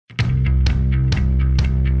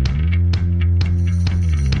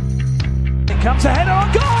to head on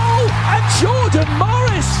goal, and Jordan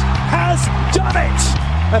Morris has done it.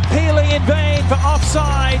 Appealing in vain for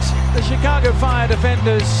offside. The Chicago Fire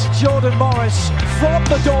defenders, Jordan Morris from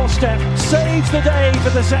the doorstep, saves the day for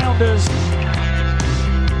the Sounders.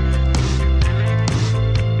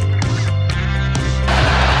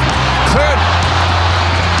 Cleared.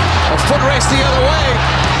 A foot race the other way.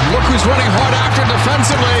 Look who's running hard after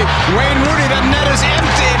defensively. Wayne Rooney, the net is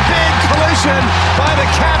empty. Big collision by the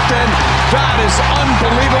captain. That is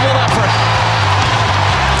unbelievable effort.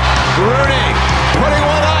 Rooney putting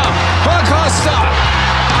one up. Acosta.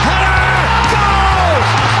 Header! Goal!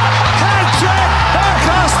 Hat-trick!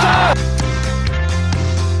 Acosta!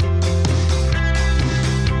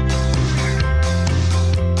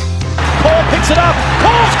 Paul picks it up.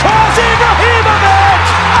 Paul's cross, Ibrahimovic!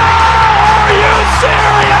 Oh, are you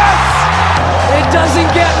serious? It doesn't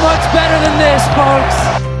get much better than this, folks.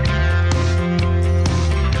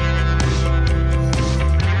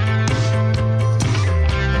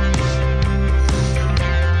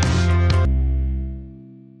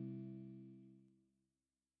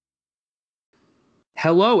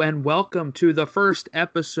 Hello and welcome to the first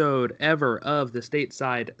episode ever of the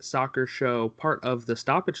Stateside Soccer Show, part of the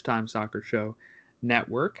Stoppage Time Soccer Show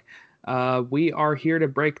network. We are here to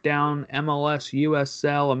break down MLS,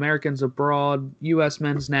 USL, Americans Abroad, US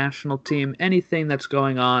Men's National Team, anything that's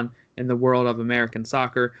going on in the world of American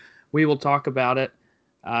soccer. We will talk about it.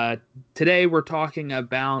 Today we're talking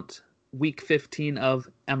about Week 15 of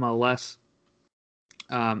MLS.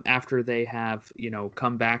 After they have,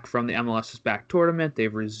 come back from the MLS is Back tournament,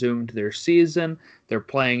 they've resumed their season. They're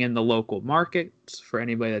playing in the local markets, for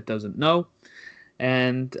anybody that doesn't know.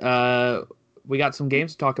 And we got some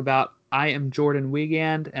games to talk about. I am Jordan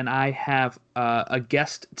Wiegand, and I have a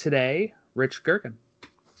guest today, Rich Gerken.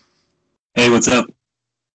 Hey, what's up?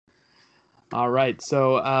 All right,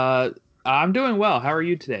 so I'm doing well. How are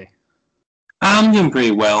you today? I'm doing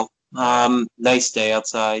pretty well. Nice day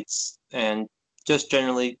outside, and just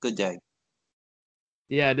generally good day.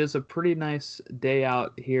 Yeah, it is a pretty nice day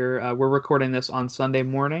out here. We're recording this on Sunday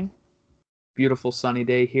morning. Beautiful sunny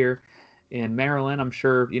day here in Maryland. I'm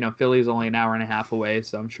sure, Philly's only an hour and a half away,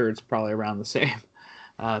 so I'm sure it's probably around the same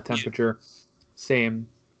temperature, same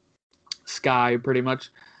sky pretty much.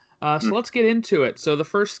 So let's get into it. So the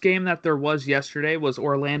first game that there was yesterday was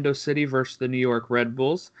Orlando City versus the New York Red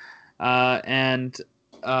Bulls.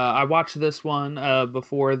 I watched this one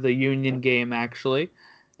before the Union game, actually,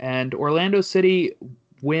 and Orlando City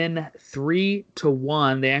win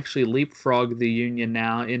 3-1. They actually leapfrogged the Union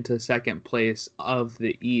now into second place of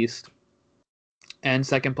the East, and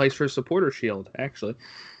second place for Supporter Shield, actually.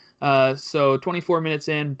 So 24 minutes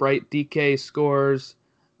in, Bright DK scores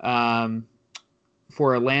for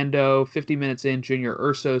Orlando. 50 minutes in, Junior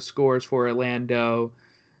Urso scores for Orlando.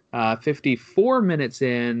 54 minutes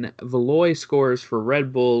in, Valoy scores for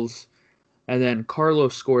Red Bulls, and then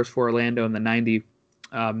Carlos scores for Orlando in the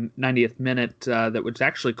 90th minute, that was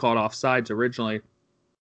actually called offsides originally,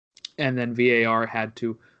 and then VAR had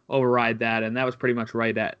to override that, and that was pretty much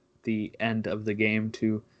right at the end of the game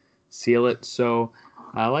to seal it. So,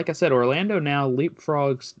 like I said, Orlando now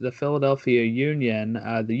leapfrogs the Philadelphia Union.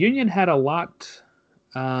 The Union had a lot...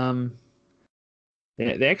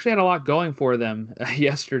 They actually had a lot going for them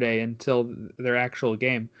yesterday until their actual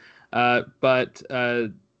game. But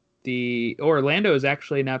the Orlando is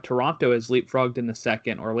actually now, Toronto has leapfrogged in the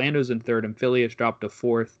second. Orlando's in third, and Philly has dropped to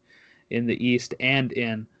fourth in the East and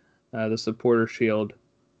in the Supporter Shield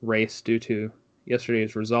race due to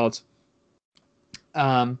yesterday's results.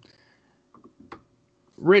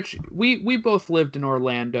 Rich, we both lived in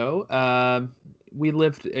Orlando. You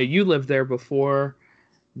lived there before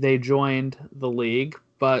they joined the league,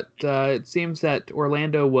 but it seems that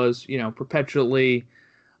Orlando was, perpetually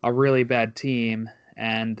a really bad team.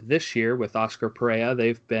 And this year with Oscar Pereira,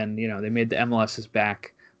 they've been, they made the MLS is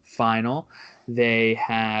Back final. They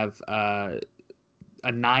have a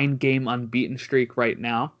 9-game unbeaten streak right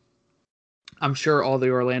now. I'm sure all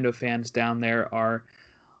the Orlando fans down there are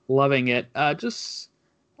loving it. Now,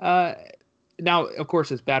 of course,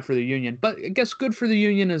 it's bad for the Union, but I guess good for the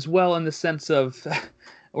Union as well in the sense of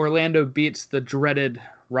Orlando beats the dreaded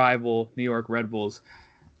rival New York Red Bulls.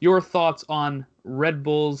 Your thoughts on Red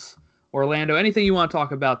Bulls, Orlando, anything you want to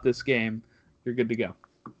talk about this game, you're good to go.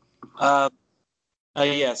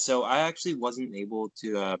 Yeah, so I actually wasn't able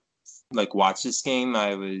to watch this game.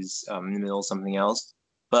 I was in the middle of something else.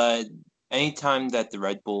 But anytime that the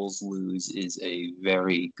Red Bulls lose is a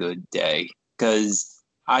very good day. Because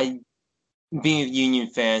being a Union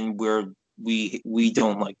fan, we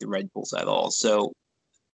don't like the Red Bulls at all. So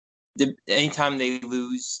anytime they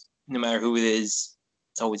lose, no matter who it is,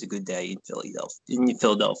 it's always a good day in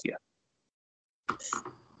Philadelphia.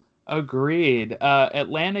 Agreed.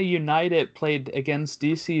 Atlanta United played against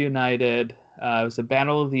DC United. It was a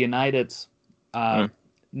battle of the Uniteds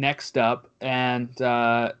next up. And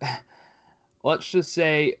let's just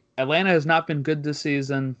say Atlanta has not been good this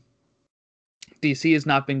season. DC has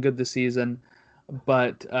not been good this season.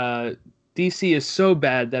 But DC is so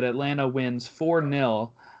bad that Atlanta wins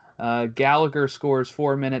 4-0. Gallagher scores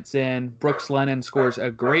 4 minutes in. Brooks Lennon scores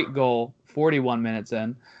a great goal 41 minutes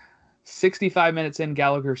in. 65 minutes in,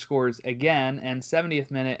 Gallagher scores again, and 70th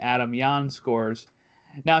minute, Adam Yan scores.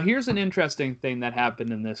 Now, here's an interesting thing that happened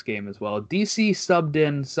in this game as well. DC subbed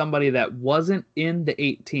in somebody that wasn't in the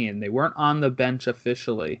 18. They weren't on the bench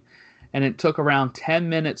officially, and it took around 10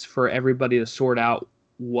 minutes for everybody to sort out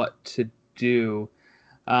what to do.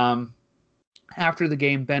 After the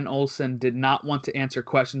game, Ben Olsen did not want to answer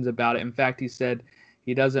questions about it. In fact, he said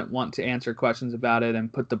he doesn't want to answer questions about it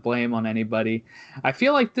and put the blame on anybody. I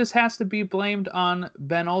feel like this has to be blamed on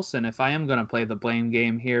Ben Olsen if I am going to play the blame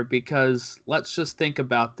game here, because let's just think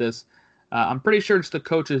about this. I'm pretty sure it's the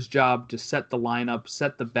coach's job to set the lineup,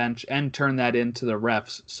 set the bench, and turn that into the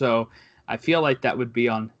refs. So I feel like that would be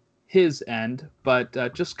on his end, but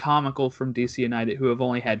just comical from DC United, who have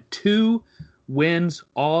only had 2 wins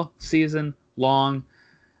all season long.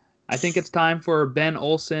 I think it's time for Ben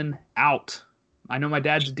Olsen out. I know my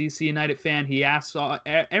dad's a DC United fan. He asks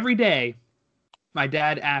every day, my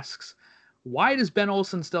dad asks, why does Ben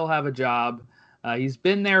Olsen still have a job? He's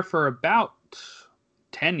been there for about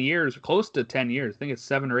 10 years, close to 10 years. I think it's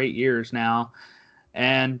 7 or 8 years now.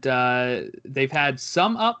 And they've had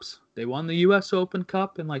some ups. They won the U.S. Open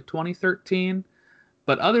Cup in like 2013.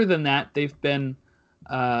 But other than that, they've been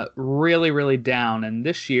really, really down. And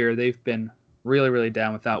this year, they've been really, really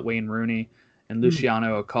down without Wayne Rooney and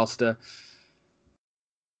Luciano Acosta.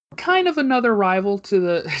 Kind of another rival to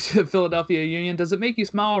the Philadelphia Union. Does it make you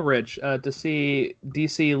smile, Rich, to see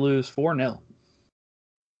DC lose 4-0?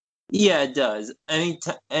 Yeah, it does.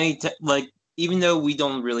 Like, even though we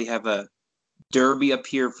don't really have a derby up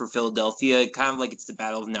here for Philadelphia, kind of like it's the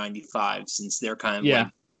Battle of 95, since they're kind of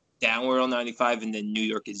like downward on 95, and then New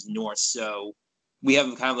York is north. So we have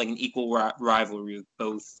kind of like an equal rivalry with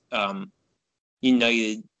both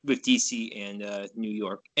United with DC and New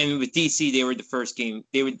York. And with DC, they were the first game.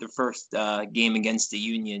 They were the first game against the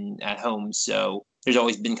Union at home. So there's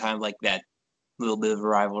always been kind of like that little bit of a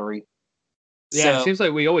rivalry. Yeah, so, it seems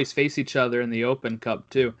like we always face each other in the Open Cup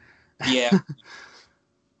too. Yeah,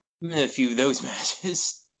 a few of those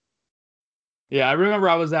matches. Yeah, I remember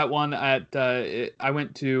I was at one at I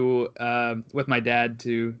went to with my dad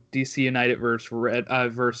to DC United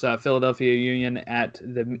versus Philadelphia Union at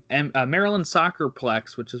the Maryland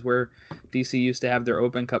Soccerplex, which is where DC used to have their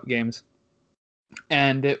Open Cup games,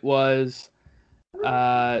 and it was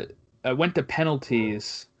I went to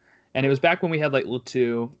penalties, and it was back when we had like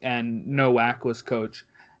Letou and Nowak was coach,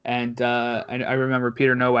 and I remember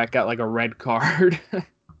Peter Nowak got like a red card.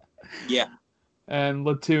 Yeah. And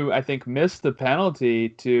Letou, I think, missed the penalty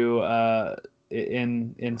to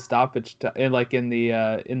in stoppage, in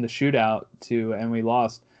the shootout and we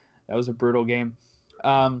lost. That was a brutal game.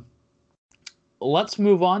 Let's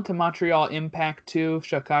move on to Montreal Impact 2,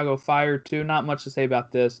 Chicago Fire 2. Not much to say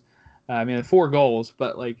about this. I mean, 4 goals,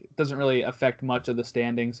 but like it doesn't really affect much of the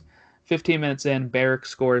standings. 15 minutes in, Barrick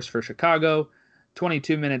scores for Chicago.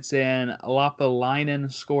 22 minutes in,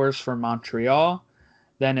 Lapalainen scores for Montreal.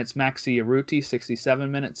 Then it's Maxi Urruti,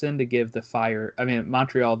 67 minutes in, to give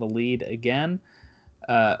Montreal the lead again,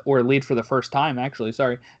 or lead for the first time, actually,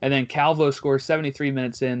 sorry. And then Calvo scores 73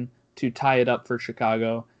 minutes in to tie it up for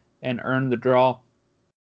Chicago and earn the draw.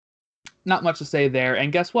 Not much to say there.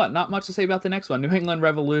 And guess what? Not much to say about the next one. New England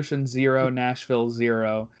Revolution 0, Nashville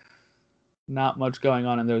 0. Not much going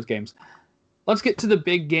on in those games. Let's get to the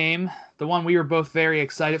big game, the one we were both very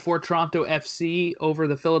excited for, Toronto FC over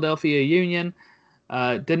the Philadelphia Union.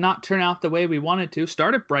 Did not turn out the way we wanted to.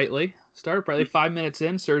 Started brightly. 5 minutes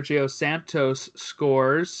in, Sergio Santos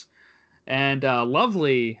scores. And a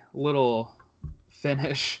lovely little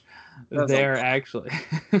finish there, actually.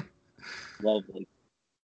 Lovely.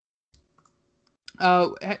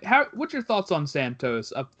 What's your thoughts on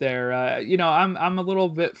Santos up there? I'm a little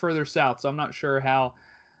bit further south, so I'm not sure how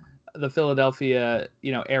the Philadelphia,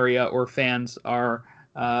 area or fans are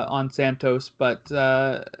on Santos, but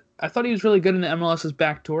I thought he was really good in the MLS's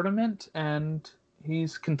back tournament, and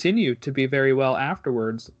he's continued to be very well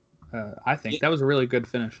afterwards. I think that was a really good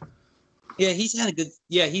finish. Yeah, he's had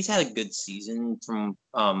a good season from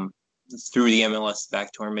through the MLS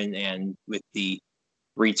back tournament and with the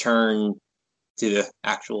return to the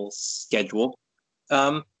actual schedule.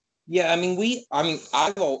 Yeah,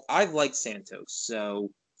 I've liked Santos, so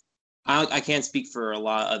I can't speak for a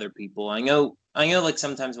lot of other people. I know, like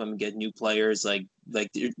sometimes when we get new players, like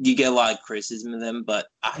you get a lot of criticism of them, but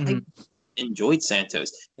I enjoyed Santos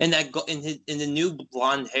and that in the new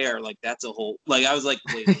blonde hair, like that's a whole like I was like,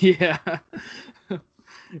 wait, Yeah.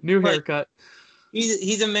 New like, haircut.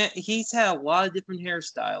 he's a man. He's had a lot of different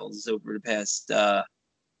hairstyles over the past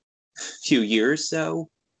few years, so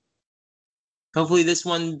hopefully this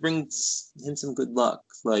one brings him some good luck.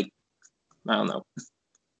 Like, I don't know.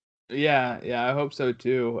 Yeah, I hope so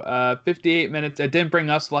too. 58 minutes. It didn't bring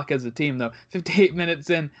us luck as a team though. 58 minutes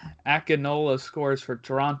in, Akinola scores for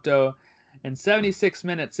Toronto, and 76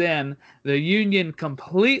 minutes in, the Union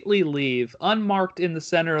completely leave unmarked in the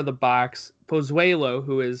center of the box. Pozuelo,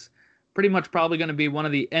 who is pretty much probably going to be one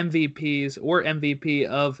of the MVPs or MVP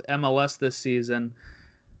of MLS this season.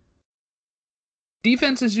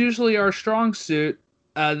 Defense is usually our strong suit.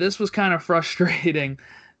 This was kind of frustrating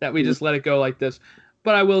that we just let it go like this.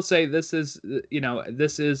 But I will say this is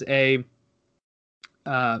a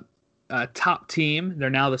top team. They're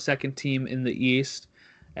now the second team in the East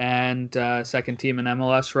and second team in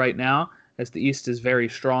MLS right now, as the East is very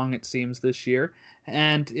strong, it seems, this year.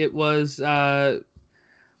 And it was, it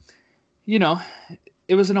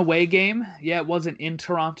was an away game. Yeah, it wasn't in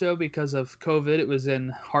Toronto because of COVID. It was in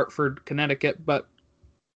Hartford, Connecticut. But,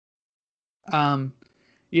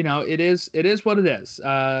 it is what it is.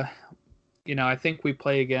 I think we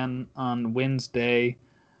play again on Wednesday,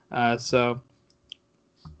 so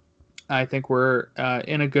I think we're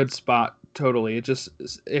in a good spot. Totally,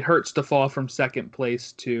 it hurts to fall from second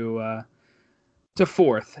place to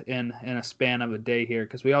fourth in a span of a day here,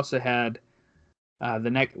 because we also had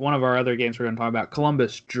one of our other games we're going to talk about.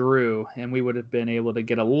 Columbus drew, and we would have been able to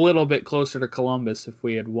get a little bit closer to Columbus if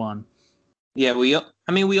we had won. Yeah, we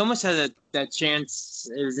almost had that chance.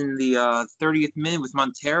 It was in the 30th minute with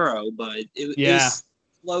Montero, but it was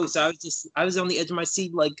close. I was on the edge of my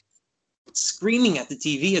seat, like screaming at the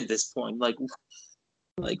TV at this point, like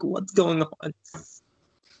what's going on?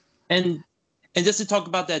 And just to talk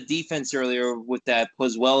about that defense earlier with that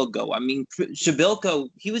Pozuelo goal. I mean, Shabilko,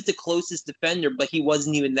 he was the closest defender, but he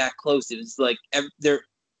wasn't even that close. It was like they're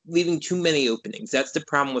leaving too many openings. That was the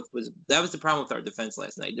problem with our defense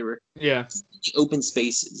last night. There were open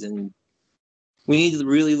spaces, and we need to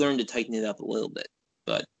really learn to tighten it up a little bit.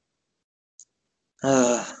 But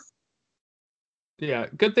yeah,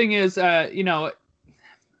 good thing is we'll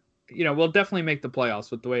definitely make the playoffs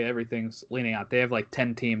with the way everything's leaning out. They have like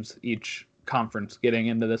 10 teams each conference getting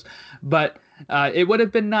into this, but it would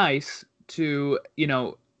have been nice to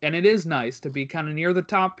and it is nice to be kind of near the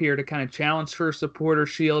top here to kind of challenge for a supporter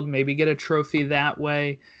shield, maybe get a trophy that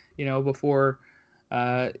way, before,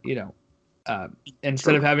 instead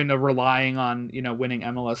of having to relying on, winning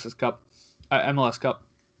MLS Cup.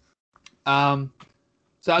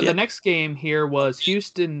 The next game here was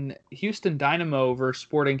Houston Dynamo versus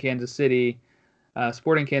Sporting Kansas City.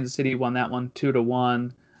 Sporting Kansas City won that one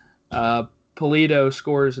 2-1. Polito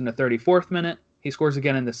scores in the 34th minute. He scores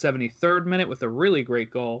again in the 73rd minute with a really great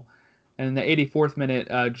goal. And in the 84th minute,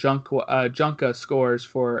 Junka scores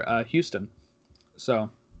for Houston. So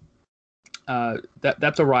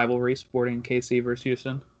that's a rivalry, Sporting KC versus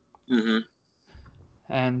Houston. Mm-hmm.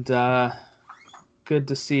 And good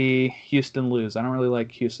to see Houston lose. I don't really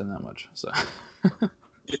like Houston that much. So.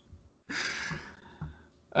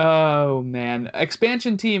 Oh, man.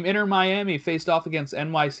 Expansion team Inter Miami faced off against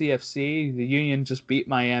NYCFC. The Union just beat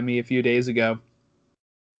Miami a few days ago.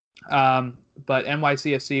 But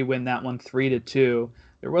NYCFC win that one 3-2.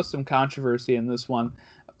 There was some controversy in this one.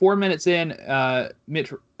 4 minutes in,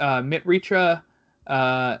 Mitrita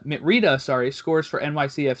scores for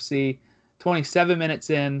NYCFC. 27 minutes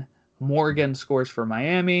in, Morgan scores for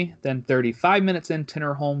Miami. Then 35 minutes in,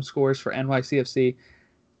 Tinnerholm scores for NYCFC.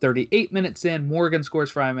 38 minutes in, Morgan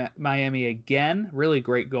scores for Miami again. Really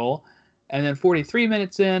great goal. And then 43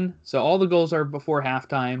 minutes in, so all the goals are before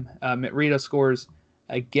halftime. Mitrita scores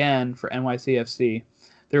again for NYCFC.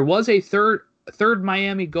 There was a third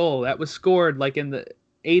Miami goal that was scored like in the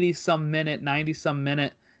 80-some minute, 90-some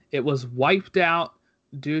minute. It was wiped out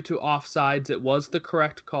due to offsides. It was the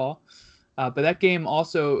correct call. But that game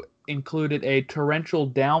also included a torrential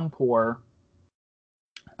downpour.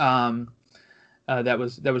 That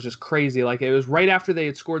was just crazy. Like, it was right after they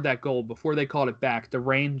had scored that goal, before they called it back. The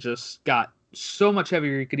rain just got so much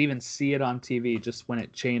heavier. You could even see it on TV just when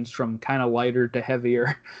it changed from kind of lighter to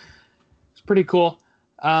heavier. It's pretty cool.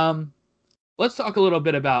 Let's talk a little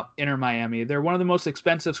bit about Inter Miami. They're one of the most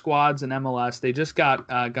expensive squads in MLS. They just got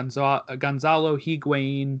Gonzalo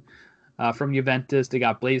Higuain from Juventus. They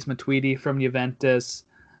got Blaise Matuidi from Juventus.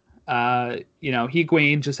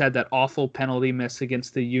 Higuain just had that awful penalty miss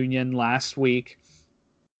against the Union last week.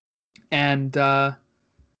 And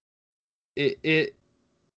is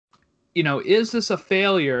this a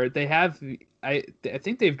failure? I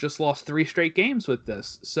think they've just lost 3 straight games with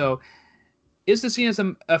this. So is this seen as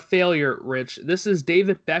a failure, Rich? This is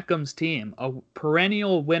David Beckham's team, a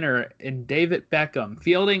perennial winner in David Beckham,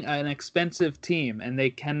 fielding an expensive team, and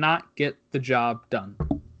they cannot get the job done.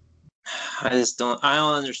 I don't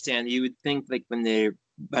understand. You would think like when they're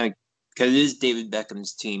because it is David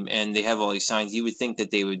Beckham's team and they have all these signs, you would think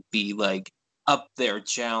that they would be like up there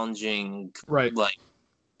challenging like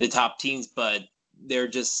the top teams, but they're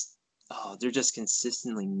just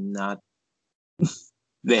consistently not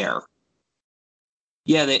there.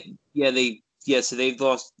 So they've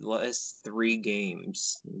lost the last 3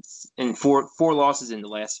 games and four losses in the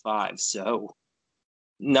last 5. So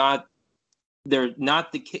they're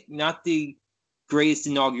not the greatest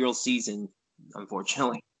inaugural season,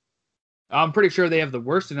 unfortunately. I'm pretty sure they have the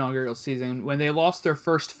worst inaugural season. When they lost their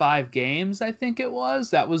first 5 games, I think it was.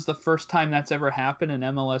 That was the first time that's ever happened in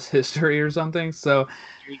MLS history or something. So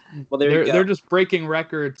they're just breaking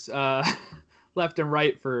records left and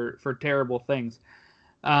right for terrible things.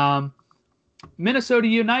 Minnesota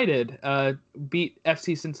United beat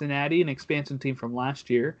FC Cincinnati, an expansion team from last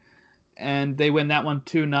year, and they win that one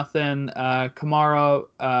 2-0.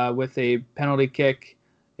 Kamara with a penalty kick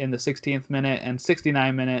in the 16th minute, and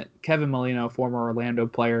 69th minute, Kevin Molino, former Orlando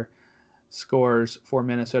player, scores for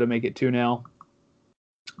Minnesota, make it 2-0.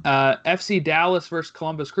 FC Dallas versus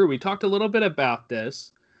Columbus Crew. We talked a little bit about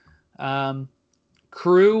this.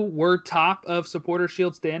 Crew were top of Supporter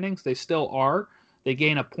Shield standings. They still are. They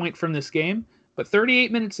gain a point from this game. But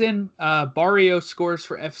 38 minutes in, Barrio scores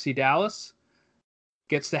for FC Dallas.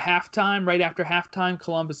 Gets to halftime. Right after halftime,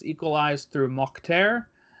 Columbus equalized through Mokhtar.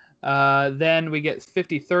 Then we get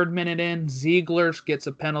 53rd minute in. Ziegler gets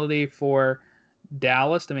a penalty for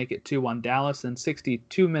Dallas to make it 2-1 Dallas. And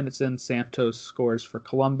 62 minutes in, Santos scores for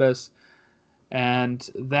Columbus. And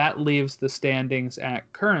that leaves the standings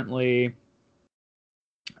at currently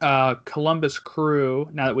Columbus Crew,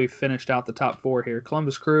 now that we've finished out the top 4 here.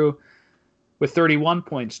 Columbus Crew with 31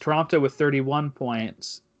 points. Toronto with 31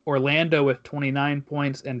 points. Orlando with 29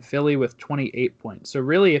 points, and Philly with 28 points. So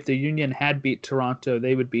really, if the Union had beat Toronto,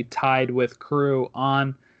 they would be tied with Crew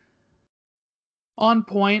on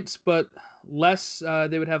points, but less.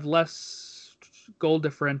 They would have less goal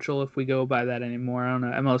differential if we go by that anymore. I don't know.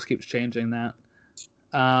 MLS keeps changing that.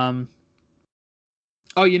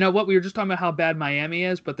 Oh, you know what? We were just talking about how bad Miami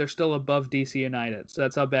is, but they're still above DC United. So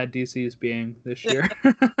that's how bad DC is being this year.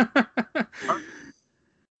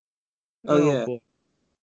 Yeah. Boy.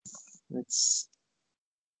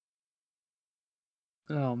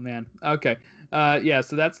 Oh man. Okay.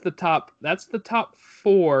 So that's the top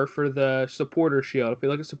 4 for the Supporter Shield. If we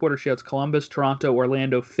look at Supporter Shield, it's Columbus, Toronto,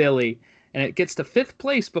 Orlando, Philly, and it gets to 5th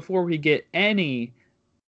place before we get any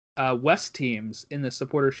West teams in the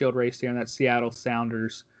Supporter Shield race here, and that's Seattle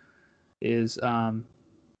Sounders is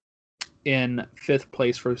in 5th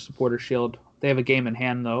place for Supporter Shield. They have a game in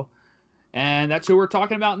hand though. And that's who we're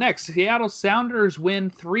talking about next. Seattle Sounders win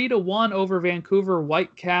 3-1 over Vancouver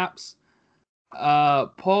Whitecaps.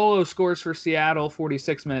 Polo scores for Seattle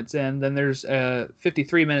 46 minutes in. Then there's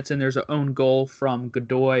 53 minutes in. There's an own goal from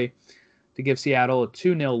Godoy to give Seattle a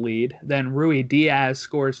 2-0 lead. Then Rui Diaz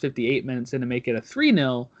scores 58 minutes in to make it a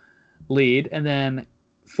 3-0 lead. And then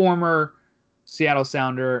former Seattle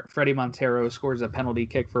Sounder Freddie Montero scores a penalty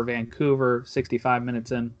kick for Vancouver 65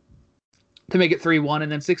 minutes in to make it 3-1,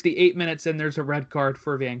 and then 68 minutes in, there's a red card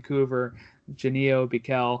for Vancouver. Janio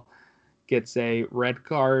Bikel gets a red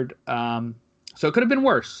card. So it could have been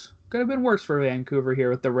worse. Could have been worse for Vancouver here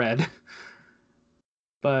with the red.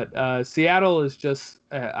 But Seattle is just,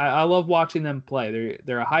 I love watching them play.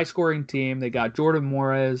 They're a high-scoring team. They got Jordan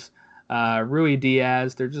Morez, Rui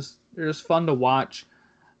Diaz. They're just fun to watch.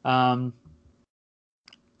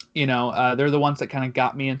 They're the ones that kind of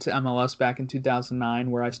got me into MLS back in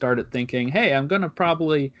 2009, where I started thinking, hey, I'm going to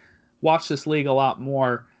probably watch this league a lot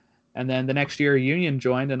more. And then the next year, Union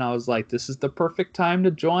joined, and I was like, this is the perfect time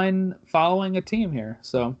to join following a team here.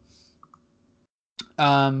 So,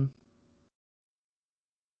 so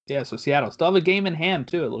Seattle still have a game in hand,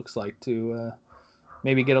 too, it looks like, to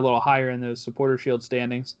maybe get a little higher in those Supporter Shield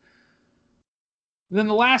standings. Then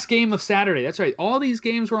the last game of Saturday. That's right. All these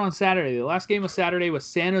games were on Saturday. The last game of Saturday was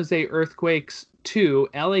San Jose Earthquakes 2,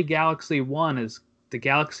 LA Galaxy 1, as the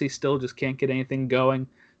Galaxy still just can't get anything going.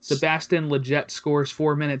 Sebastian Lletget scores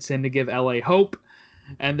 4 minutes in to give LA hope.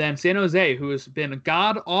 And then San Jose, who has been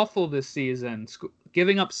god-awful this season,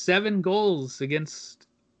 giving up 7 goals against,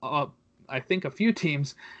 I think, a few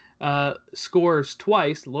teams, scores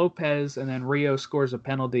twice, Lopez, and then Rio scores a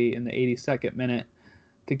penalty in the 82nd minute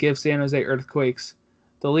to give San Jose Earthquakes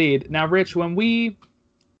the lead. Now, Rich, when we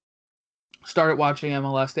started watching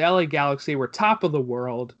MLS, the LA Galaxy were top of the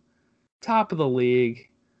world, top of the league.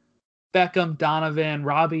 Beckham, Donovan,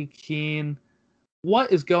 Robbie Keane.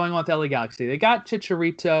 What is going on with LA Galaxy? They got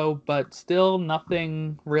Chicharito, but still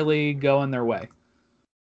nothing really going their way.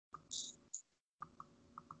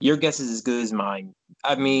 Your guess is as good as mine.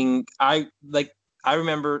 I mean, I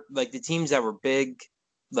remember like the teams that were big,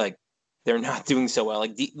 like they're not doing so well.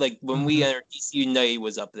 Like when we entered, DC United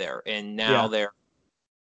was up there, and now they're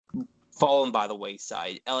fallen by the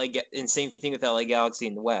wayside. And same thing with LA Galaxy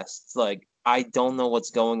in the West. It's like I don't know what's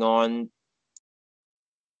going on.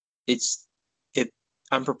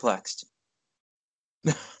 I'm perplexed.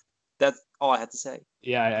 That's all I have to say.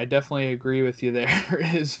 Yeah, I definitely agree with you there.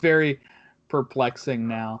 It is very perplexing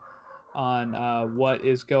now on what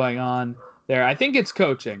is going on there. I think it's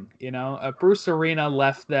coaching. Bruce Arena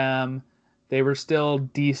left them. They were still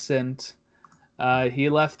decent. He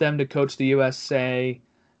left them to coach the USA,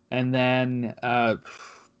 and then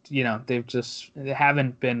they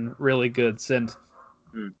haven't been really good since.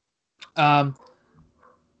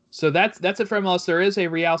 So that's it for MLS. There is a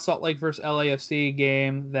Real Salt Lake versus LAFC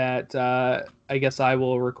game that I guess I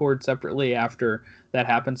will record separately after that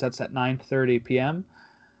happens. That's at 9:30 p.m.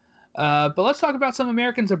 But let's talk about some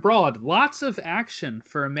Americans abroad. Lots of action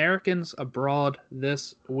for Americans abroad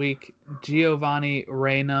this week. Giovanni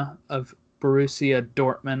Reyna of Borussia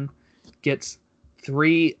Dortmund gets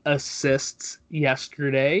 3 assists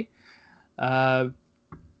yesterday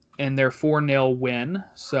in their 4-0 win.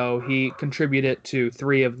 So he contributed to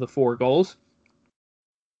 3 of the 4 goals.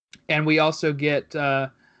 And we also get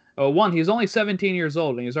one. He's only 17 years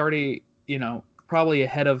old, and he's already, probably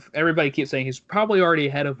ahead of, everybody keeps saying he's probably already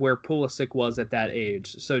ahead of where Pulisic was at that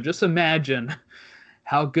age. So just imagine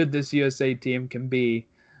how good this USA team can be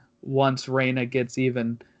once Reyna gets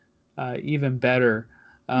even better.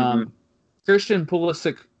 Christian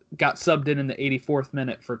Pulisic got subbed in the 84th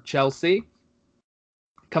minute for Chelsea,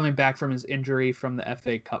 coming back from his injury from the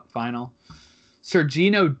FA Cup final.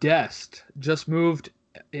 Sergino Dest just moved,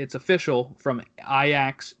 it's official, from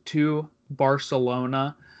Ajax to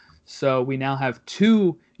Barcelona. So we now have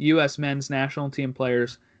 2 U.S. men's national team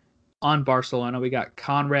players on Barcelona. We got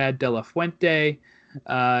Conrad De La Fuente.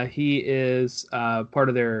 He is part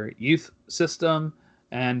of their youth system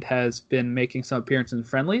and has been making some appearances in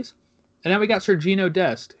friendlies. And then we got Sergino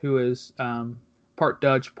Dest, who is part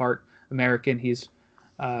Dutch, part American. He's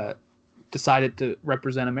decided to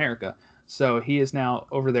represent America. So he is now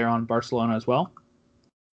over there on Barcelona as well.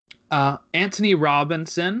 Anthony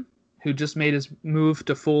Robinson, who just made his move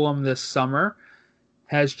to Fulham this summer,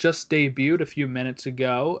 has just debuted a few minutes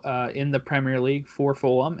ago in the Premier League for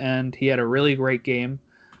Fulham, and he had a really great game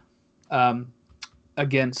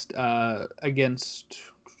against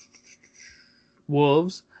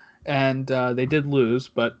Wolves, and they did lose,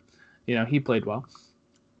 but he played well.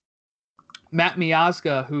 Matt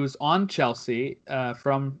Miazga, who's on Chelsea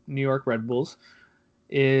from New York Red Bulls,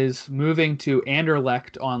 is moving to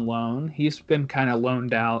Anderlecht on loan. He's been kind of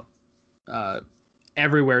loaned out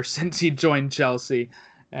everywhere since he joined Chelsea,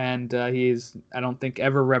 and he's, I don't think,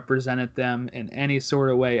 ever represented them in any sort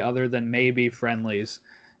of way other than maybe friendlies,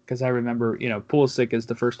 because I remember, Pulisic is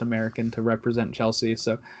the first American to represent Chelsea,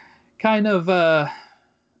 so kind of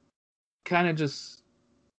just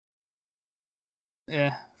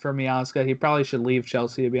for Miazga. He probably should leave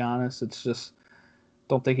Chelsea, to be honest. It's just,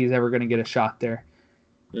 don't think he's ever going to get a shot there.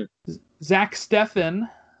 Zach Steffen,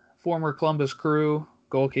 former Columbus Crew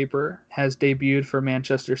goalkeeper, has debuted for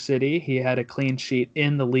Manchester City. He had a clean sheet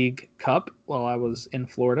in the League Cup while I was in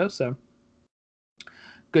Florida, so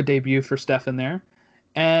good debut for Steffen there.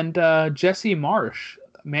 And Jesse Marsch,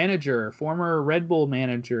 manager, former Red Bull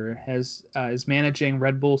manager, is managing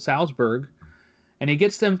Red Bull Salzburg, and he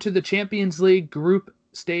gets them to the Champions League group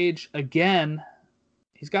stage again.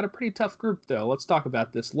 He's got a pretty tough group, though. Let's talk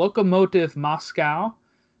about this. Lokomotiv Moscow.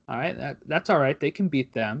 All right, that's all right. They can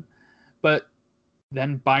beat them. But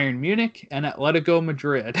then Bayern Munich and Atletico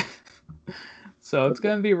Madrid. So it's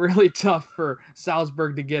going to be really tough for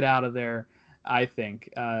Salzburg to get out of there, I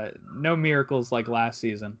think. No miracles like last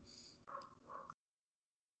season.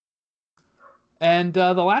 And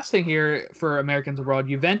the last thing here for Americans abroad,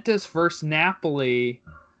 Juventus versus Napoli.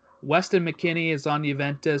 Weston McKennie is on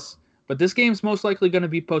Juventus, but this game's most likely going to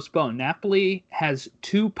be postponed. Napoli has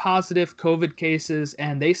 2 positive COVID cases,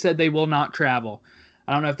 and they said they will not travel.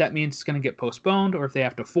 I don't know if that means it's going to get postponed or if they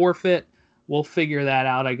have to forfeit. We'll figure that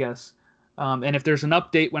out, I guess, And if there's an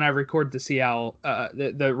update when I record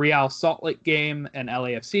the Real Salt Lake game and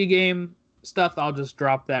LAFC game stuff, I'll just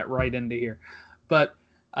drop that right into here. But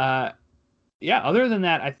yeah, other than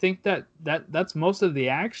that, I think that's most of the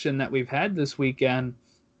action that we've had this weekend.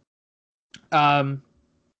 Who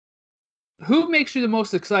makes you the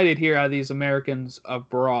most excited here out of these Americans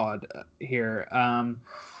abroad here?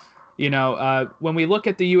 When we look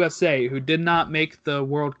at the USA, who did not make the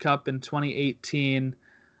World Cup in 2018,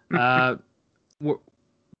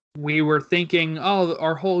 we were thinking, oh,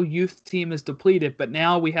 our whole youth team is depleted, but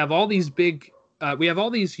now we have all these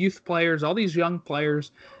youth players, all these young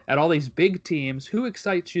players at all these big teams. Who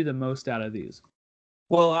excites you the most out of these?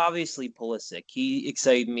 Well, obviously Pulisic. He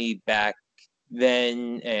excited me back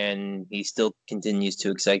then, and he still continues to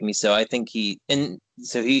excite me. So I think he's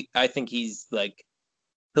like,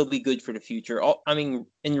 he'll be good for the future. And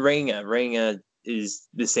Reina is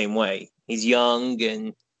the same way. He's young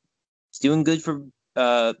and he's doing good for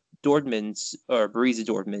Borussia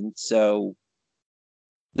Dortmund. So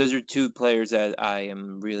those are two players that I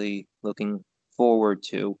am really looking forward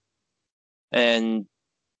to. And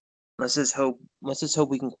let's just hope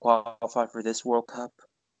we can qualify for this World Cup.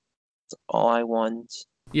 That's all I want.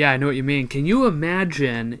 Yeah, I know what you mean. Can you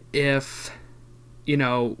imagine if,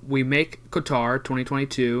 we make Qatar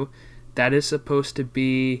 2022? That is supposed to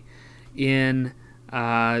be in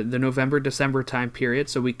the November-December time period,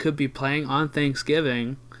 so we could be playing on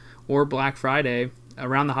Thanksgiving or Black Friday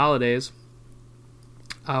around the holidays,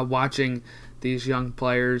 watching these young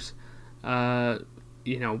players,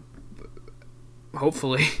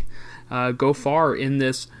 hopefully go far in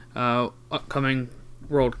this upcoming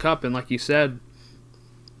World Cup. And like you said,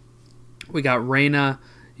 we got Reina,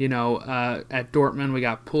 at Dortmund. We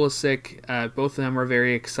got Pulisic. Both of them are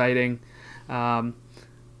very exciting.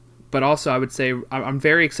 But also, I would say I'm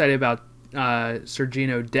very excited about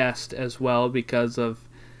Sergiño Dest as well, because of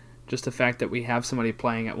just the fact that we have somebody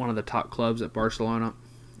playing at one of the top clubs at Barcelona,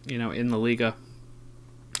 in the Liga,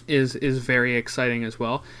 is very exciting as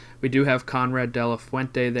well. We do have Conrad de la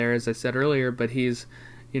Fuente there, as I said earlier, but he's,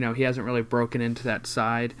 he hasn't really broken into that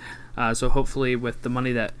side. So hopefully with the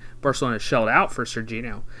money that Barcelona shelled out for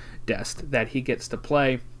Sergiño Dest, that he gets to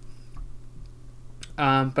play.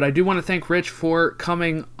 But I do want to thank Rich for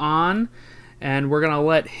coming on, and we're going to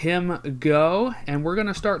let him go, and we're going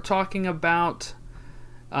to start talking about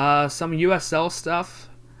some USL stuff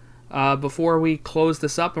before we close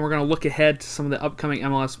this up, and we're going to look ahead to some of the upcoming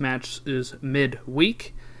MLS matches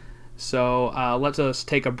midweek. So let's us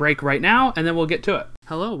take a break right now, and then we'll get to it.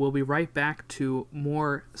 Hello, we'll be right back to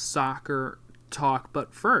more soccer talk,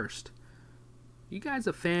 but first, you guys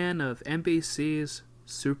a fan of NBC's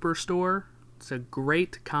Superstore? It's a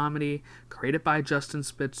great comedy created by Justin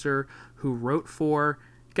Spitzer, who wrote for,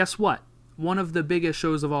 guess what, one of the biggest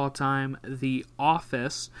shows of all time, The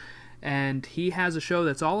Office. And he has a show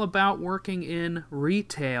that's all about working in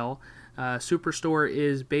retail. Superstore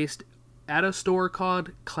is based at a store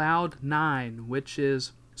called Cloud9, which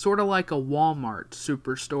is sort of like a Walmart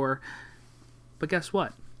superstore. But guess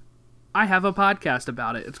what? I have a podcast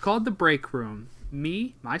about it. It's called The Break Room.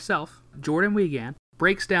 Myself, Jordan Wiegand,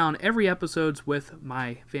 breaks down every episodes with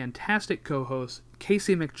my fantastic co-hosts,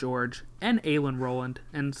 Casey McGeorge and Aylin Rowland,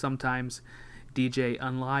 and sometimes DJ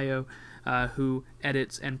Unlayo, who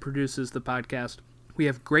edits and produces the podcast. We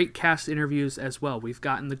have great cast interviews as well. We've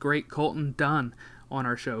gotten the great Colton Dunn on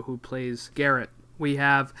our show, who plays Garrett. We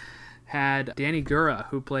have had Danny Gura,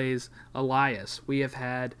 who plays Elias. We have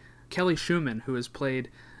had Kelly Schumann, who has played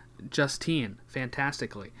Justine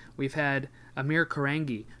fantastically. We've had Amir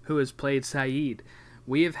Karangi, who has played Saeed.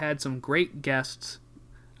 We have had some great guests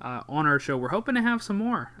on our show. We're hoping to have some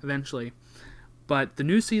more eventually. But the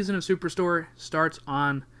new season of Superstore starts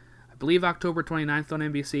on, I believe, October 29th on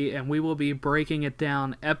NBC, and we will be breaking it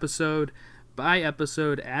down episode by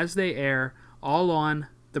episode as they air, all on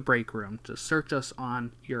The Break Room. Just search us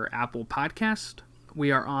on your Apple Podcast.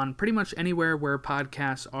 We are on pretty much anywhere where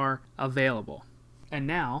podcasts are available. And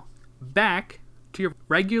now, back to your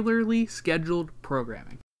regularly scheduled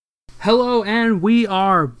programming. Hello, and we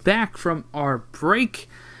are back from our break.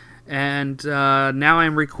 And now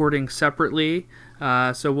I'm recording separately,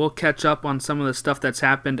 so we'll catch up on some of the stuff that's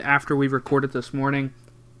happened after we recorded this morning.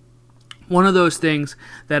 One of those things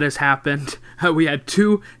that has happened, we had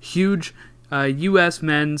two huge U.S.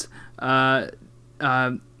 men's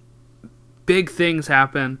big things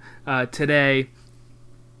happen today.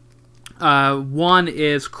 One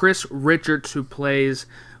is Chris Richards, who plays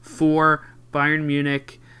for Bayern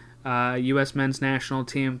Munich, U.S. men's national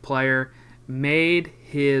team player, made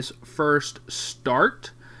his first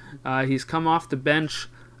start. He's come off the bench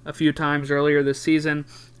a few times earlier this season.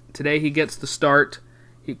 today he gets the start.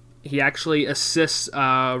 He actually assists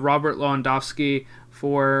Robert Lewandowski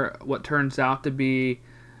for what turns out to be,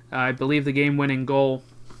 I believe, the game-winning goal.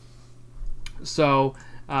 So,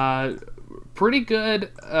 pretty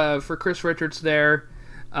good for Chris Richards there.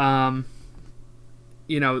 What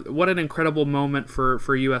an incredible moment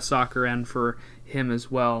for U.S. soccer and for him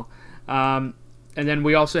as well. And then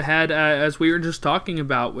we also had, as we were just talking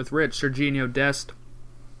about with Rich, Serginho Dest.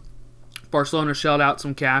 Barcelona shelled out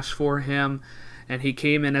some cash for him, and he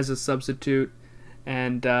came in as a substitute,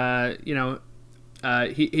 and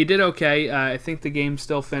he did okay. I think the game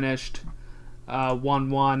still finished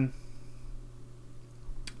 1-1.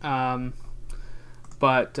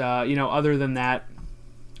 But other than that,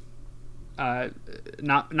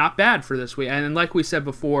 not bad for this week. And like we said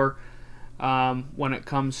before, when it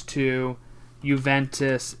comes to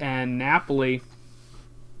Juventus and Napoli,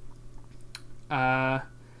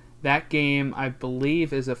 that game I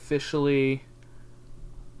believe is officially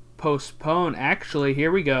postponed. Actually,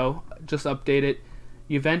 here we go. Just update it.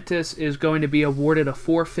 Juventus is going to be awarded a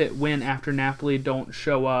forfeit win after Napoli don't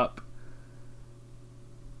show up.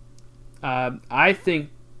 I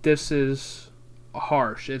think this is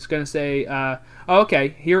harsh. It's going to say, okay,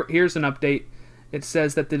 here's an update. It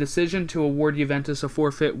says that the decision to award Juventus a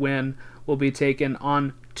forfeit win will be taken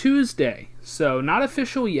on Tuesday. So not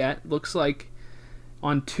official yet. Looks like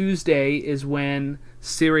on Tuesday is when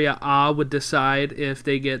Serie A would decide if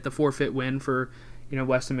they get the forfeit win for,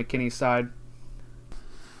 Weston McKennie's side.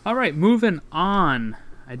 All right, moving on.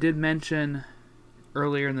 I did mention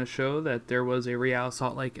earlier in the show that there was a Real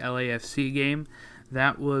Salt Lake LAFC game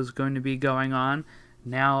that was going to be going on.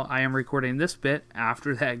 Now I am recording this bit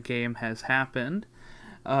after that game has happened.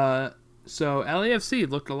 So LAFC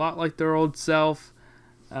looked a lot like their old self.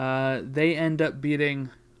 They end up beating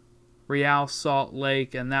Real Salt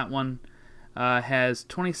Lake, and that one has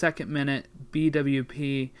 22nd minute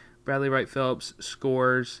BWP. Bradley Wright Phillips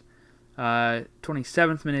scores.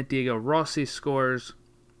 27th minute Diego Rossi scores.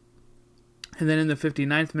 And then in the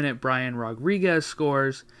 59th minute, Brian Rodriguez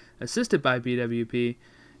scores, assisted by BWP.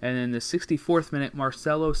 And then the 64th minute,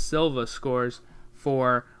 Marcelo Silva scores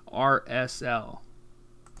for RSL.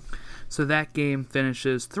 So that game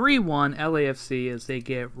finishes 3-1 LAFC as they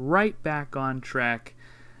get right back on track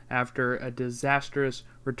after a disastrous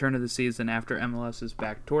return of the season after MLS's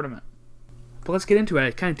back tournament. But let's get into it.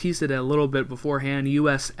 I kind of teased it a little bit beforehand.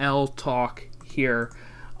 USL talk here.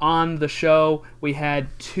 On the show, we had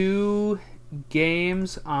 2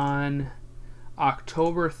 games on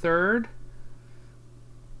October 3rd.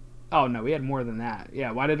 Oh, no, we had more than that.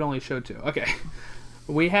 Yeah, why did it only show 2? Okay.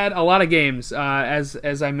 We had a lot of games,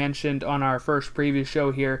 as I mentioned on our first preview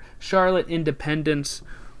show here. Charlotte Independence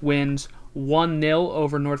wins 1-0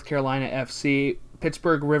 over North Carolina FC.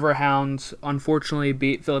 Pittsburgh Riverhounds unfortunately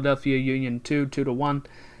beat Philadelphia Union 2-1.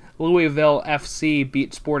 Louisville FC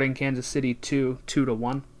beat Sporting Kansas City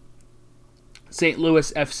 2-1. St.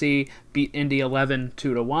 Louis FC beat Indy 11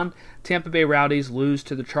 2-1. Tampa Bay Rowdies lose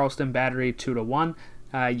to the Charleston Battery 2-1.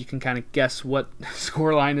 You can kind of guess what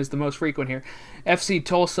scoreline is the most frequent here. FC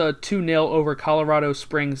Tulsa 2-0 over Colorado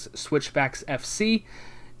Springs Switchbacks FC.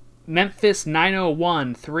 Memphis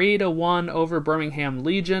 901 3-1 over Birmingham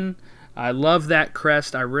Legion. I love that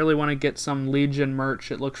crest. I really want to get some Legion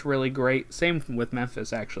merch. It looks really great. Same with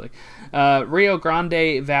Memphis, actually. Rio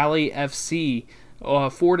Grande Valley FC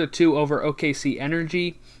 4-2 over OKC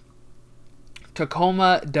Energy.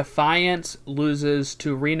 Tacoma Defiance loses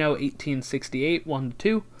to Reno 1868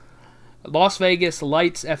 1-2. Las Vegas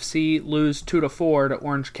Lights FC lose 2-4 to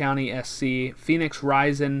Orange County SC. Phoenix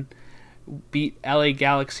Rising beat LA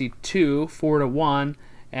Galaxy 4-1.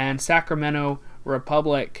 And Sacramento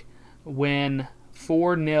Republic win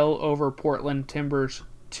 4-0 over Portland Timbers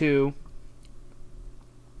 2.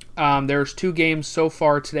 There's 2 games so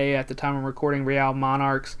far today at the time I'm recording. Real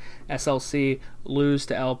Monarchs SLC lose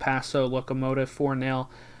to El Paso Locomotive 4-0.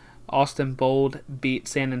 Austin Bold beat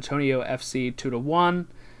San Antonio FC 2-1.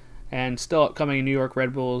 And still upcoming, New York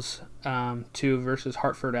Red Bulls 2 versus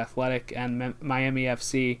Hartford Athletic, and Miami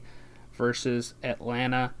FC versus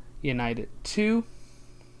Atlanta United 2.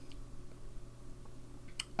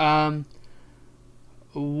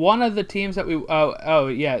 One of the teams that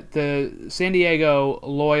the San Diego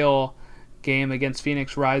Loyal game against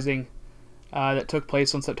Phoenix Rising that took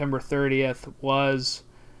place on September 30th was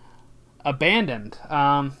abandoned,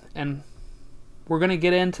 and we're going to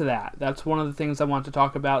get into that. That's one of the things I want to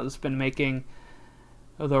talk about that's been making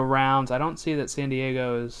the rounds. I don't see that San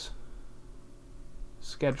Diego is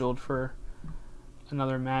scheduled for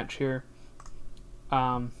another match here.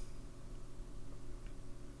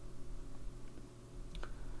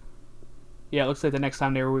 Yeah, it looks like the next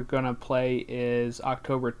time they were going to play is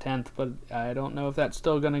October 10th, but I don't know if that's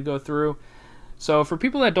still going to go through. So for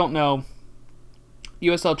people that don't know,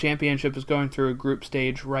 USL Championship is going through a group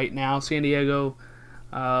stage right now. San Diego,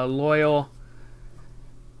 Loyal,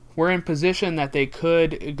 we're in position that they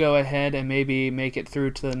could go ahead and maybe make it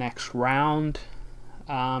through to the next round.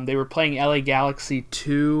 They were playing LA Galaxy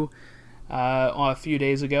 2 a few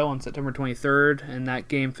days ago on September 23rd, and that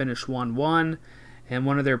game finished 1-1, and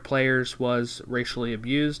one of their players was racially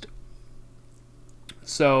abused.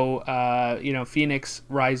 So, Phoenix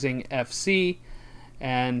Rising FC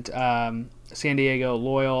and San Diego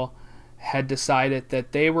Loyal had decided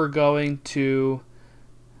that they were going to,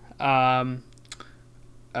 in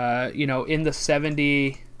the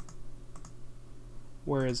 70,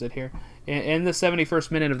 where is it here? In the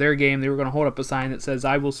 71st minute of their game, they were going to hold up a sign that says,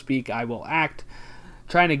 "I will speak, I will act,"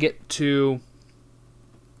 trying to get to,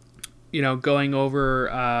 going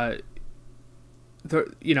over,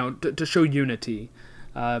 to show unity,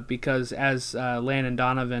 because as Landon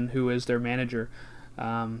Donovan, who is their manager,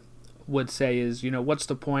 would say is, what's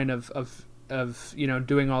the point of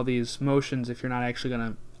doing all these motions if you're not actually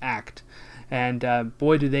going to act? And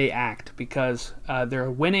boy, do they act, because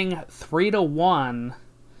they're winning 3-1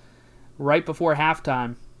 right before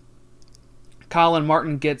halftime. Colin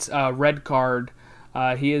Martin gets a red card.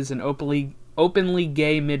 He is an openly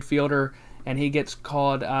gay midfielder, and he gets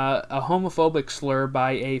called a homophobic slur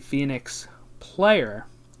by a Phoenix player.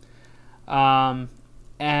 And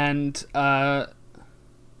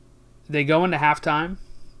they go into halftime.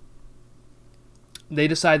 They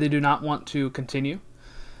decide they do not want to continue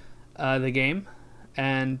the game,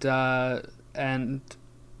 and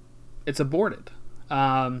it's aborted.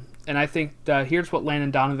 And I think here's what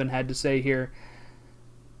Landon Donovan had to say here.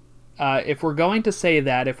 If we're going to say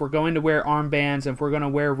that, if we're going to wear armbands, if we're going to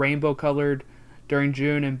wear rainbow-colored during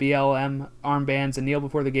June and BLM armbands and kneel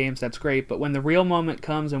before the games, that's great. But when the real moment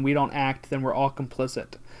comes and we don't act, then we're all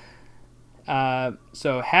complicit.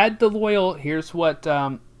 So had the Loyal, here's what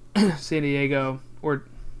San Diego, or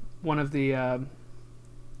one of the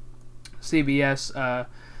CBS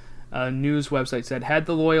news website said, had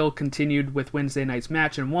the Loyal continued with Wednesday night's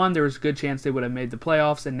match and won, there was a good chance they would have made the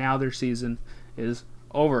playoffs, and now their season is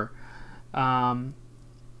over.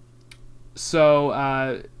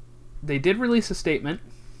 So they did release a statement,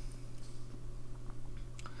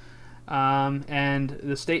 and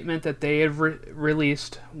the statement that they have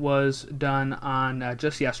released was done on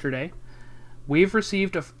just yesterday. We've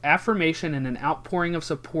received affirmation and an outpouring of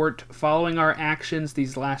support following our actions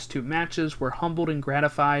these last two matches. We're humbled and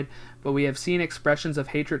gratified, but we have seen expressions of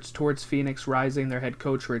hatred towards Phoenix Rising, their head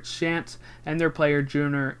coach Rich Shantz, and their player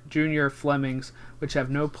Junior Flemings, which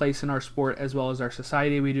have no place in our sport as well as our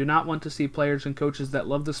society. We do not want to see players and coaches that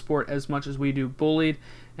love the sport as much as we do bullied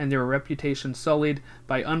and their reputation sullied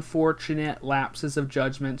by unfortunate lapses of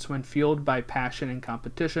judgments when fueled by passion and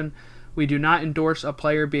competition. We do not endorse a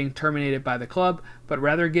player being terminated by the club, but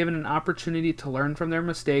rather given an opportunity to learn from their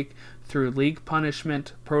mistake through league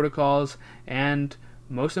punishment, protocols, and,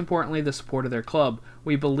 most importantly, the support of their club.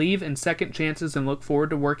 We believe in second chances and look forward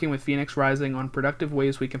to working with Phoenix Rising on productive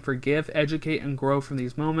ways we can forgive, educate, and grow from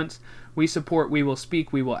these moments. We support, we will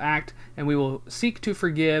speak, we will act, and we will seek to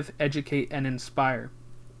forgive, educate, and inspire.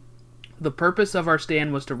 The purpose of our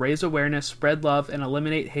stand was to raise awareness, spread love, and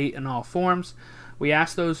eliminate hate in all forms. We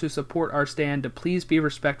ask those who support our stand to please be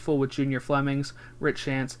respectful with Junior Flemings, Rich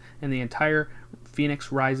Shantz, and the entire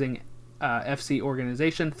Phoenix Rising FC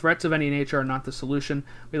organization. Threats of any nature are not the solution.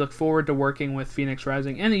 We look forward to working with Phoenix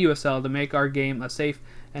Rising and the USL to make our game a safe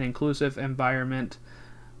and inclusive environment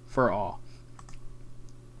for all.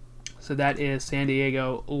 So that is San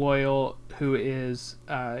Diego Loyal, who is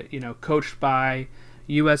coached by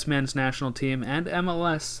U.S. men's national team and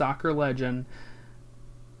MLS soccer legend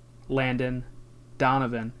Landon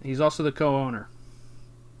Donovan. He's also the co-owner.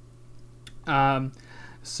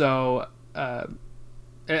 So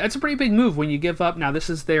it's a pretty big move when you give up. Now, this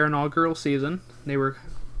is their inaugural season. They were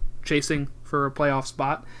chasing for a playoff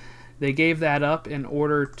spot. They gave that up in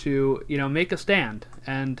order to, make a stand,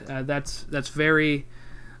 and that's very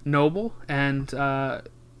noble. And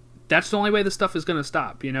that's the only way this stuff is going to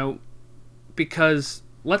stop. Because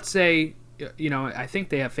let's say, I think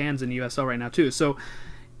they have fans in the USL right now too. So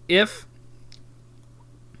if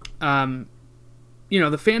the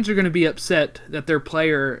fans are going to be upset that their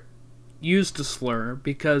player used a slur,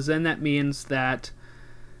 because then that means that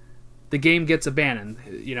the game gets abandoned.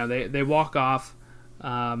 They walk off.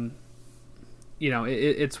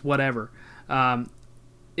 It's whatever.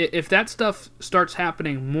 If that stuff starts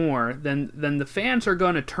happening more, then the fans are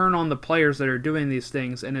going to turn on the players that are doing these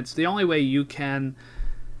things, and it's the only way you can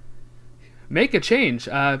make a change,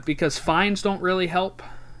 because fines don't really help.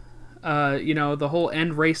 The whole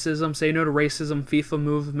end racism, say no to racism, FIFA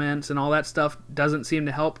movements, and all that stuff doesn't seem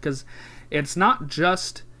to help, because it's not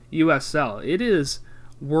just USL. It is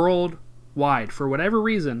worldwide. For whatever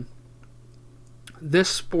reason, this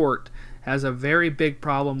sport has a very big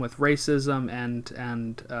problem with racism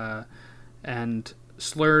and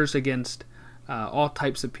slurs against all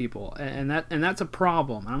types of people, and that's a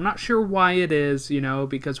problem. And I'm not sure why it is,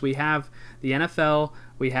 because we have the NFL,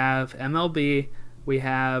 we have MLB, we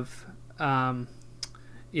have NHL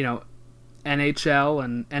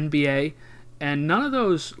and NBA, and none of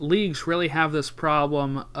those leagues really have this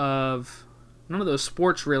problem of, none of those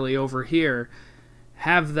sports really over here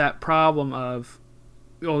have that problem of,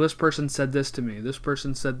 oh, this person said this to me, this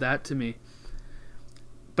person said that to me.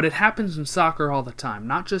 But it happens in soccer all the time,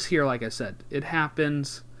 not just here, like I said. It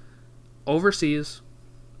happens overseas.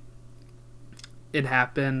 It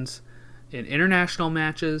happens in international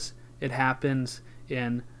matches. It happens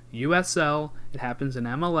in USL. It happens in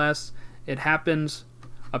MLS. It happens,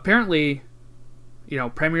 apparently,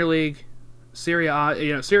 Premier League, Serie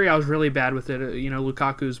A. Serie A is really bad with it.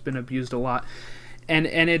 Lukaku's been abused a lot. And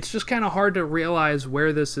it's just kind of hard to realize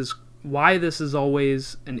why this is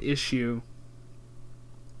always an issue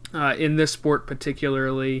in this sport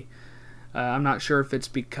particularly. I'm not sure if it's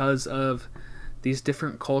because of these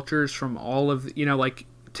different cultures from all of, like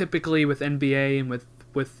typically with NBA and with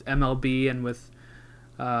MLB and with,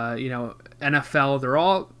 NFL, they're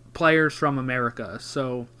all players from America.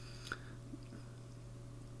 So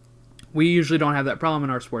we usually don't have that problem in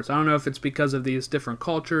our sports. I don't know if it's because of these different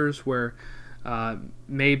cultures where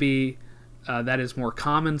maybe that is more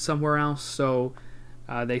common somewhere else. So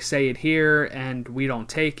they say it here and we don't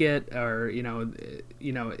take it, or I'm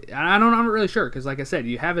not really sure, because like I said,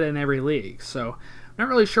 you have it in every league. So I'm not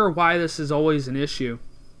really sure why this is always an issue,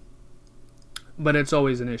 but it's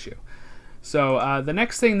always an issue. So the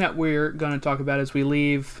next thing that we're going to talk about as we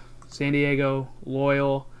leave San Diego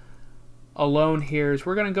Loyal alone here is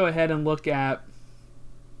we're going to go ahead and look at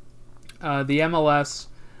the MLS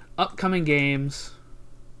upcoming games.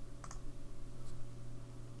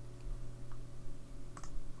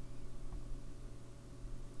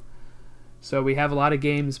 So we have a lot of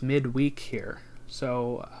games midweek here.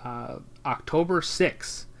 So October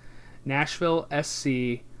 6th, Nashville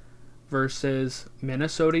SC versus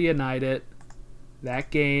Minnesota United.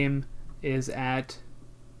 That game is at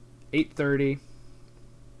 8:30.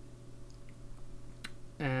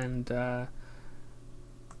 And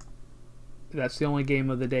that's the only game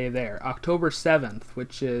of the day there. October 7th,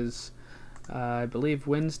 which is, I believe,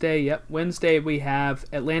 Wednesday. Yep, Wednesday we have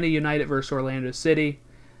Atlanta United versus Orlando City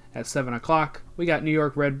at 7 o'clock. We got New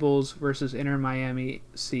York Red Bulls versus Inter Miami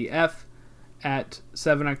CF at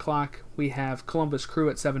 7 o'clock. We have Columbus Crew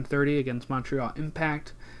at 7:30 against Montreal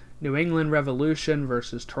Impact. New England Revolution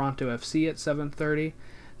versus Toronto FC at 7:30.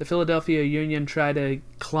 The Philadelphia Union try to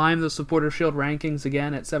climb the Supporter Shield rankings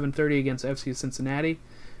again at 7:30 against FC Cincinnati.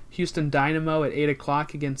 Houston Dynamo at 8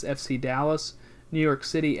 o'clock against FC Dallas. New York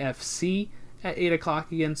City FC at 8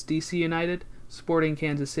 o'clock against DC United. Sporting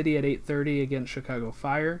Kansas City at 8:30 against Chicago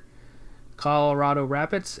Fire. Colorado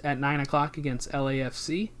Rapids at 9 o'clock against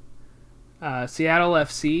LAFC. Seattle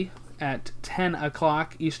FC at 10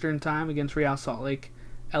 o'clock Eastern Time against Real Salt Lake.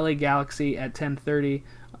 LA Galaxy at 10:30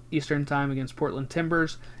 Eastern Time against Portland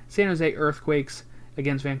Timbers. San Jose Earthquakes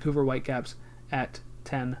against Vancouver Whitecaps at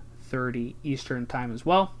 10:30 Eastern Time as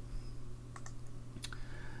well.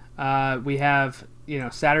 We have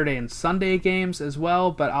Saturday and Sunday games as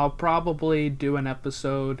well, but I'll probably do an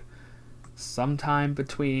episode sometime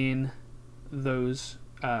between those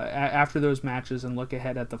after those matches and look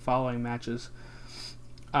ahead at the following matches.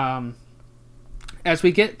 As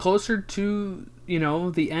we get closer to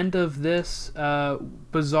the end of this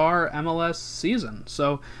bizarre MLS season,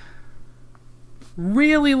 so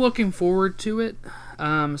really looking forward to it,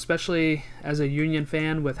 especially as a Union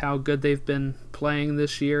fan with how good they've been playing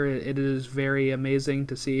this year. It is very amazing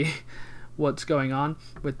to see what's going on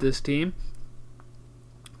with this team.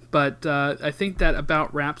 But I think that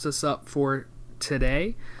about wraps us up for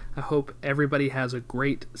today. I hope everybody has a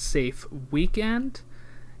great, safe weekend.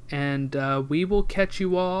 And we will catch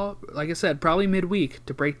you all, like I said, probably midweek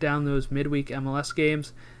to break down those midweek MLS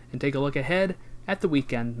games and take a look ahead at the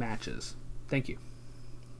weekend matches. Thank you.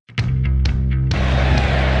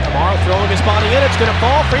 Kamara throwing his body in. It's going to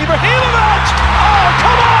fall for Ibrahimovic. Oh,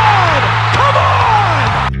 come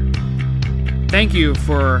on! Thank you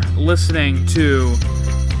for listening to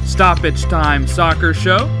Stoppage Time Soccer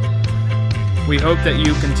Show. We hope that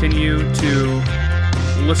you continue to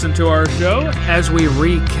listen to our show as we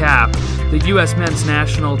recap the U.S. men's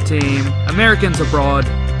national team, Americans abroad,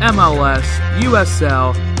 MLS,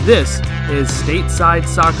 USL. This is Stateside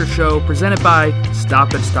Soccer Show presented by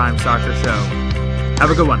Stoppage Time Soccer Show.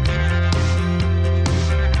 Have a good one.